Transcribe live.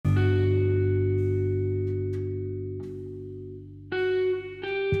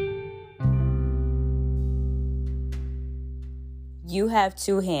You have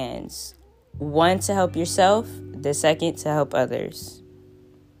two hands. One to help yourself, the second to help others.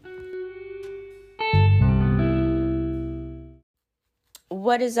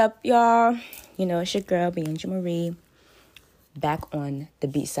 What is up, y'all? It's your girl, Bianca Marie, back on the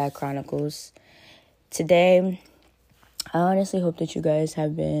Beatside Chronicles. Today, I honestly hope that you guys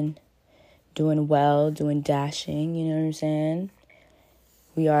have been doing well, doing dashing, you know what I'm saying?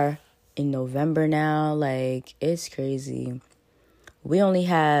 We are in November now, it's crazy. We only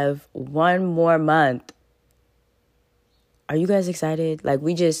have one more month. Are you guys excited?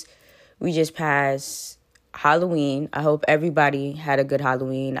 We just passed Halloween. I hope everybody had a good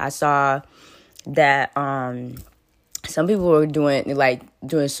Halloween. I saw that some people were doing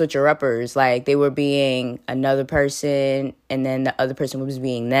switcher-uppers. They were being another person and then the other person was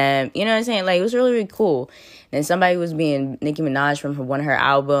being them. You know what I'm saying? It was really, really cool. And somebody was being Nicki Minaj from one of her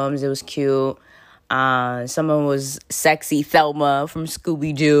albums. It was cute. Someone was sexy Thelma from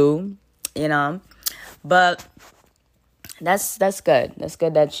Scooby-Doo, But that's good. That's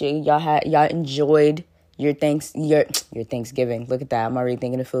good that y'all enjoyed your Thanksgiving. Look at that. I'm already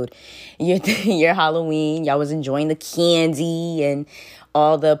thinking of food. Your Halloween. Y'all was enjoying the candy and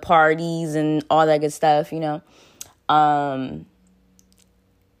all the parties and all that good stuff,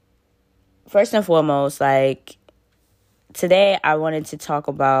 First and foremost, today I wanted to talk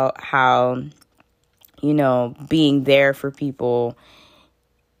about how, being there for people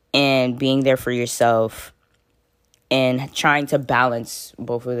and being there for yourself and trying to balance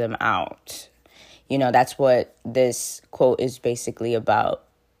both of them out. That's what this quote is basically about.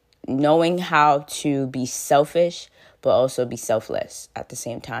 Knowing how to be selfish, but also be selfless at the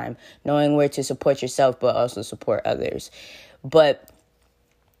same time. Knowing where to support yourself, but also support others. But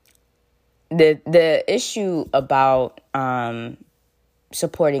the issue about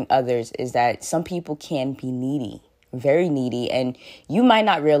supporting others is that some people can be needy, very needy, and you might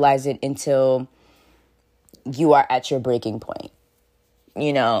not realize it until you are at your breaking point,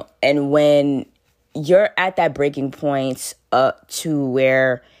 and when you're at that breaking point to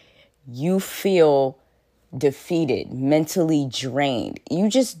where you feel defeated, mentally drained, you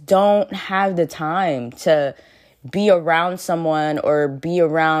just don't have the time to be around someone or be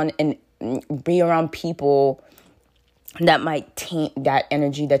around people that might taint that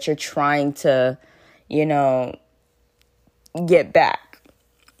energy that you're trying to, get back.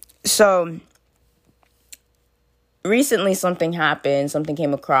 So recently something happened, something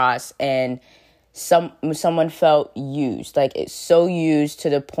came across, and someone felt used. It's so used to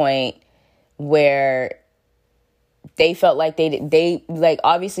the point where they felt like they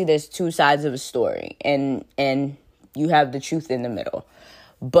obviously there's two sides of a story, and you have the truth in the middle.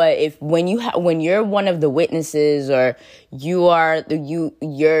 But when you're one of the witnesses, or you're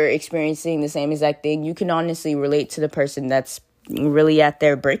experiencing the same exact thing, you can honestly relate to the person that's really at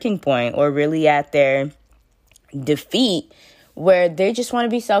their breaking point or really at their defeat, where they just want to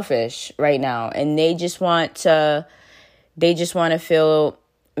be selfish right now, and they just want to feel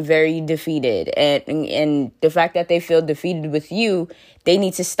very defeated, and the fact that they feel defeated with you, they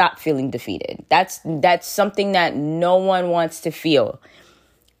need to stop feeling defeated. That's something that no one wants to feel.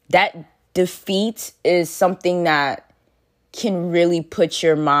 That defeat is something that can really put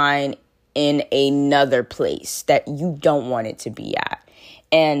your mind in another place that you don't want it to be at.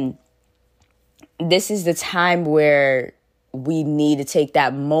 And this is the time where we need to take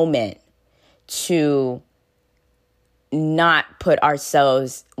that moment to not put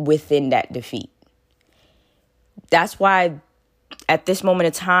ourselves within that defeat. That's why at this moment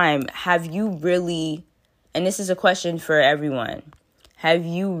of time, have you really, and this is a question for everyone, have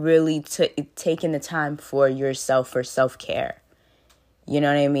you really taken the time for yourself, for self-care? You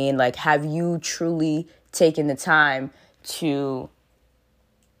know what I mean? Have you truly taken the time to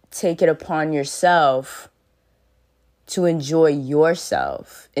take it upon yourself to enjoy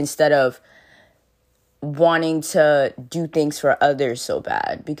yourself instead of wanting to do things for others so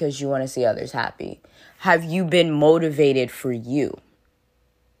bad because you want to see others happy? Have you been motivated for you?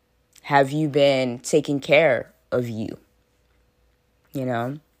 Have you been taking care of you?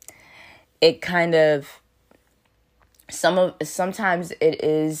 It kind of, sometimes it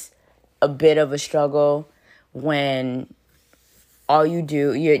is a bit of a struggle when all you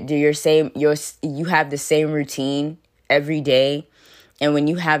do, you have the same routine every day. And when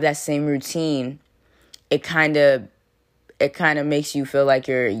you have that same routine, it kind of makes you feel like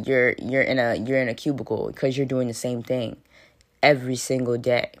you're in a cubicle because you're doing the same thing every single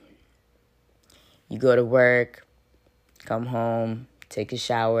day. You go to work, come home, take a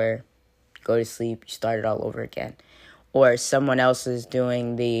shower, go to sleep, you start it all over again. Or someone else is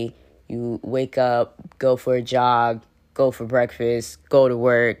doing you wake up, go for a jog, go for breakfast, go to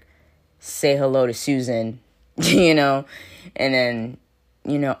work, say hello to Susan, and then,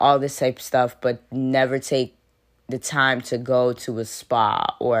 all this type of stuff, but never take the time to go to a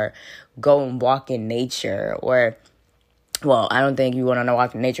spa or go and walk in nature or, well, I don't think you want to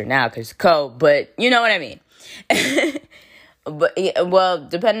walk in nature now because it's cold, but you know what I mean. But, well,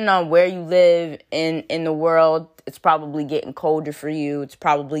 depending on where you live in the world, it's probably getting colder for you. It's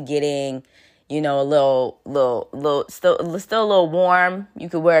probably getting, a little, still a little warm. You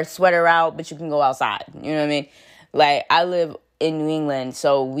could wear a sweater out, but you can go outside. You know what I mean? Like, I live in New England,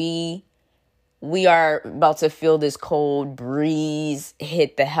 so we are about to feel this cold breeze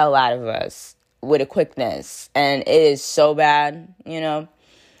hit the hell out of us with a quickness. And it is so bad,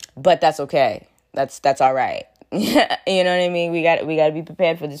 but that's okay. That's all right. You know what I mean? We got to be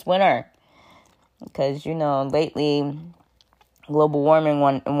prepared for this winter because, lately global warming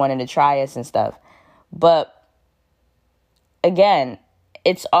wanted to try us and stuff. But again,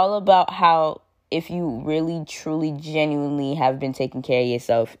 it's all about how, if you really, truly, genuinely have been taking care of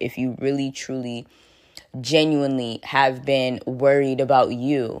yourself, if you really, truly, genuinely have been worried about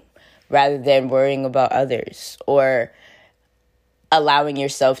you rather than worrying about others, or allowing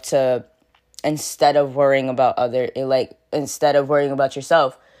yourself to, instead of worrying about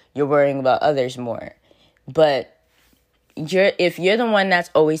yourself, you're worrying about others more. But if you're the one that's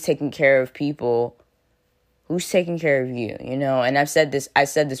always taking care of people, who's taking care of you, And I said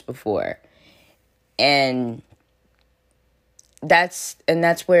this before. And that's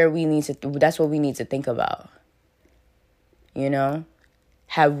what we need to think about.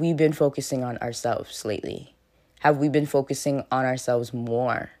 Have we been focusing on ourselves lately? Have we been focusing on ourselves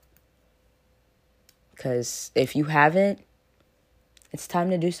more? Because if you haven't, it's time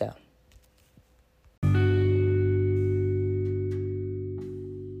to do so.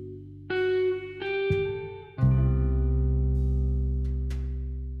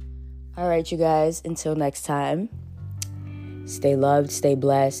 All right, you guys, until next time, stay loved, stay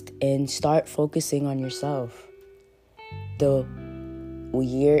blessed, and start focusing on yourself. The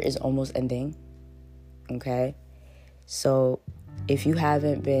year is almost ending, okay? So if you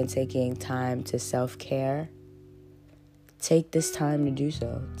haven't been taking time to self-care, take this time to do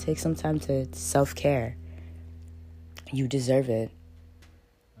so. Take some time to self-care. You deserve it.